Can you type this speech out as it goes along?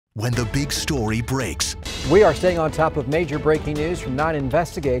when the big story breaks. We are staying on top of major breaking news from 9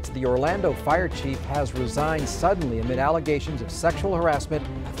 Investigates. The Orlando fire chief has resigned suddenly amid allegations of sexual harassment.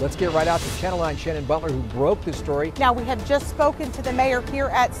 Let's get right out to Channel 9 Shannon Butler, who broke the story. Now, we have just spoken to the mayor here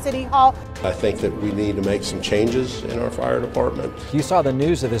at City Hall. I think that we need to make some changes in our fire department. You saw the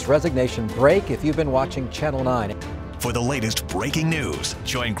news of his resignation break if you've been watching Channel 9. For the latest breaking news,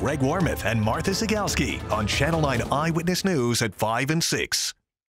 join Greg Warmoth and Martha Sigalski on Channel 9 Eyewitness News at 5 and 6.